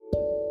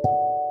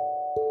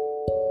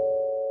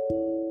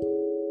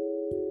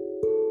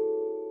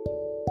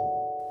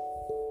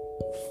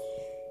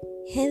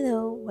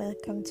Hello,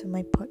 welcome to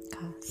my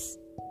podcast.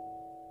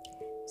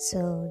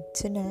 So,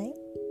 tonight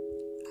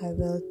I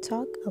will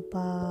talk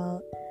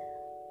about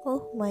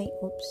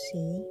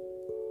Ohmyupsi.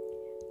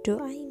 Do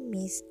I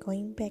miss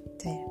going back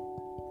there?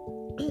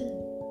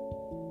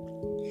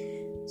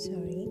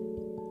 Sorry.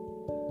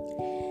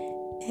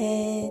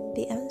 And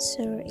the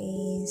answer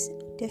is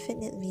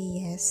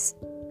definitely yes.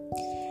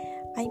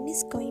 I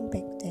miss going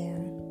back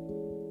there.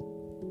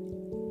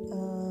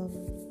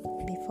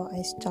 Before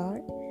I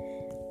start,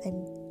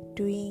 I'm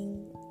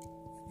doing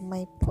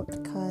my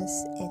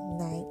podcast at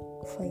night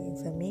for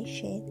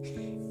information,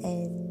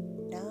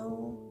 and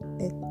now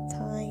the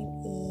time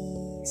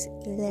is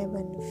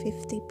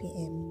 11:50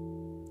 p.m.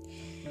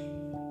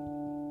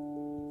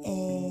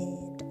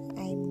 and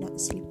I'm not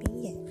sleeping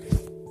yet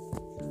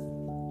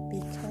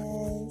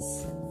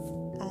because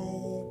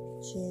I've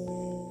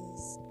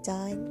just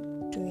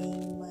done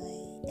doing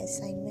my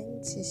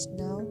assignments just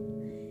now,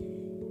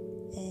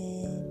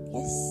 and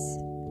yes,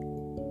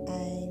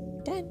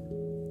 I'm done.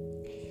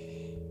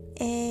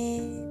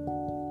 And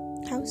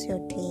how's your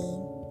day?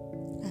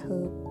 I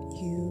hope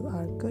you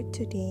are good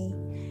today.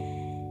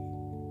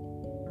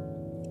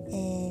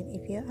 And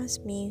if you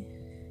ask me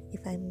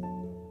if I'm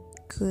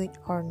good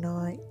or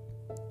not,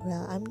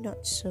 well, I'm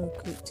not so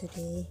good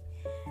today.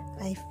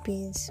 I've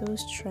been so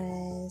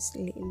stressed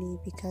lately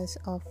because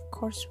of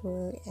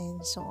coursework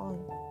and so on.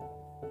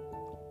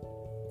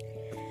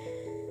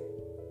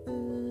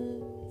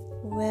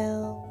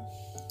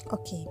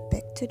 Okay,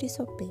 back to this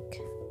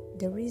topic.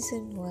 The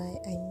reason why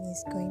I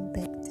miss going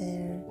back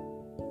to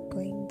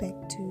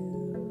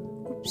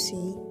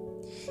Ohmyupsi,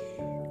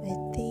 I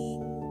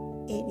think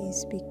it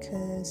is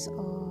because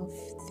of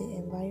the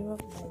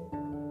environment.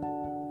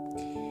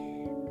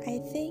 I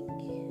think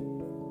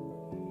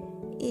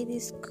it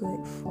is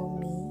good for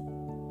me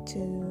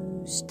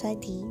to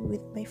study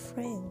with my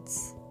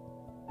friends,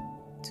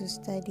 to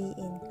study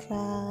in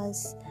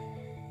class,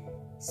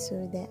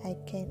 so that I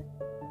can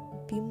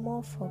be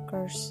more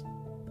focused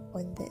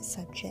on that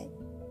subject.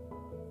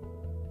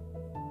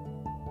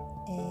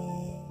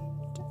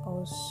 And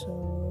also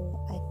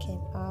I can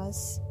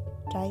ask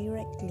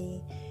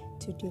directly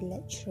to the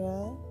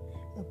lecturer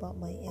about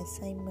my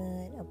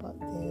assignment, about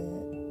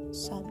the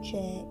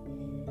subject,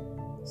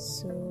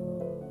 so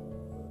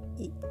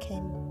it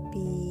can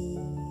be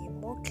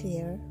more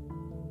clear.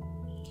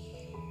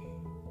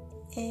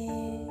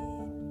 And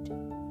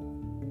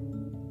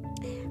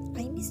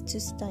I miss to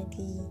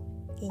study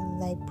in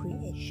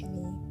library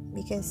actually,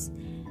 because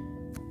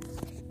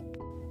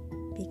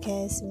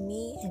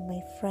me and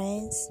my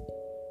friends,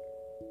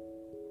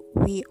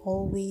 we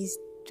always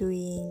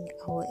doing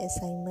our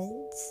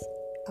assignments,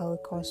 our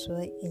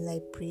coursework in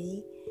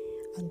library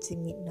until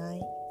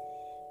midnight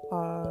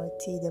or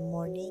till the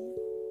morning,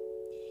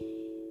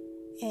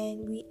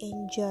 and we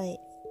enjoy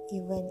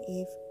even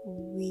if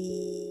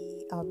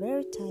we are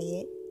very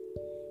tired,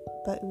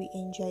 but we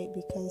enjoy it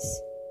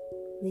because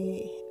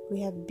we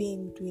have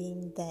been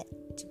doing that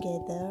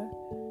together,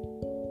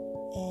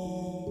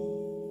 and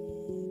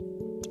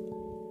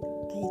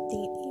I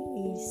think it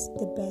is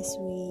the best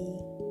way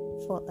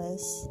for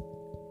us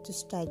to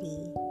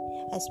study,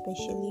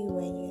 especially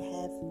when you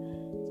have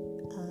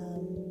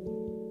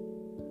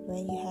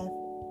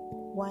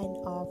one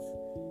of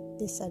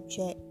the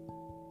subject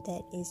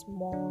that is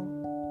more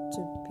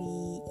to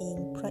be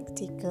in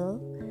practical.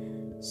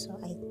 So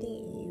I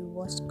think it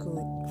was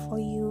good for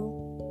you.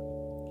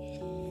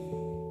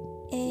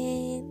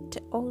 And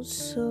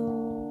also,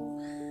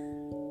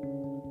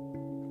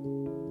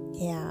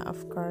 yeah,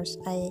 of course,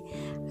 I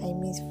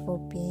miss for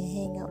being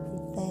hang out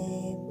with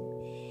them,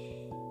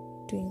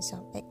 doing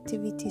some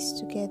activities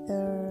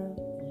together.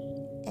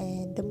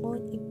 And the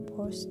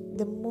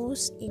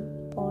most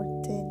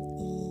important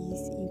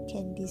is you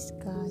can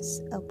discuss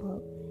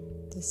about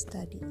the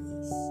studies.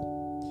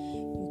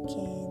 You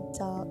can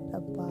talk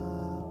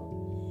about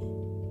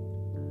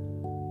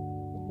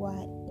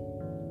what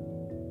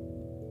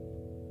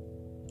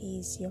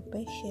is your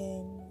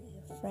passion,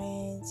 your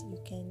friends.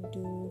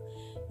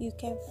 You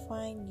can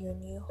find your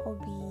new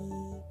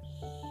hobby,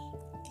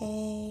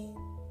 and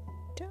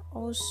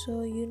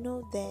also you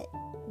know that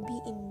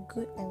being in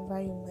good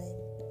environment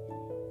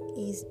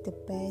is the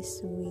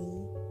best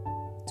way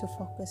to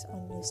focus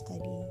on your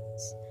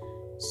studies.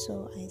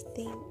 So I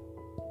think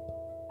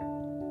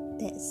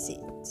that's it.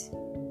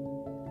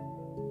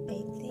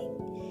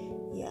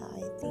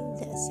 I think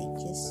that's it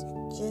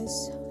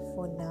just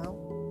for now.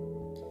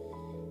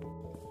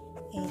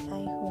 And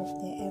I hope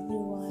that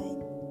everyone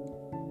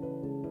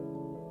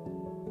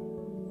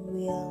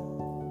will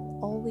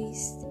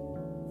always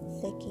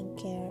taking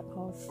care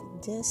of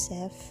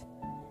themselves,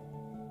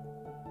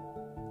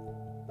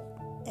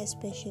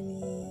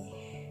 especially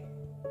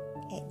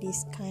at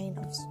this kind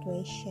of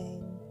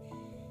situation.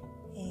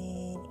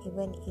 And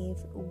even if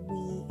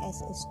we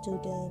as a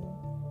student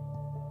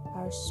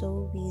are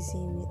so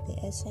busy with the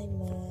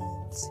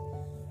assignments,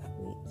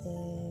 with the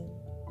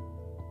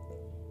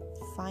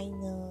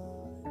final,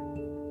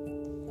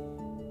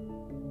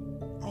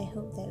 I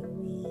hope that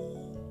we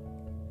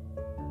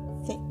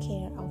take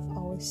care of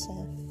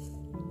yourself,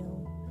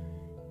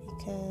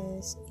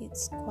 because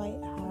it's quite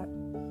hard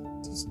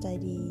to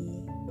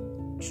study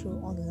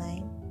through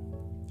online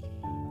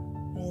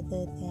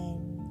rather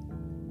than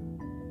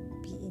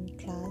be in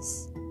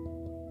class,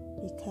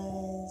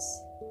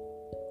 because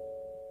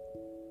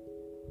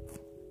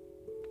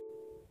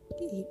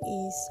it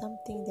is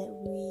something that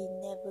we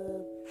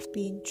never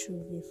been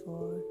through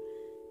before.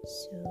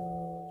 So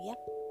yeah,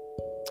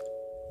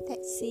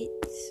 that's it.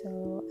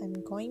 So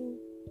I'm going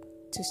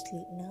to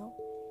sleep now.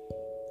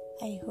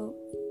 I hope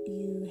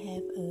you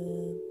have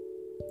a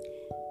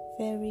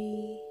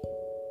very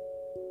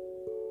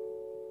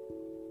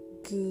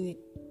good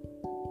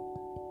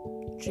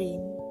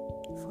dream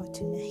for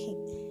tonight.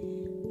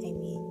 I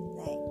mean,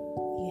 like,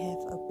 you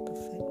have a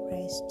perfect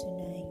rest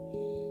tonight.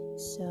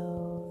 So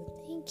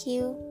thank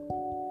you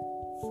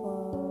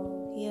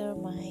for hear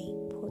my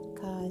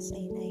podcast,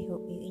 and I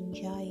hope you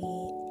enjoy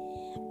it.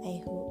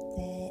 I hope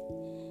that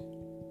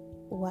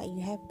what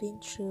you have been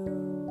through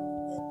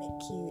will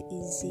make you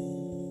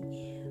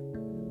easy,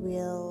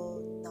 will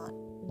not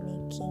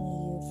making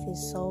you feel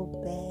so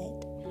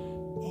bad.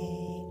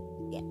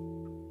 And yeah,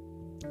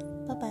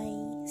 bye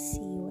bye,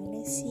 see you.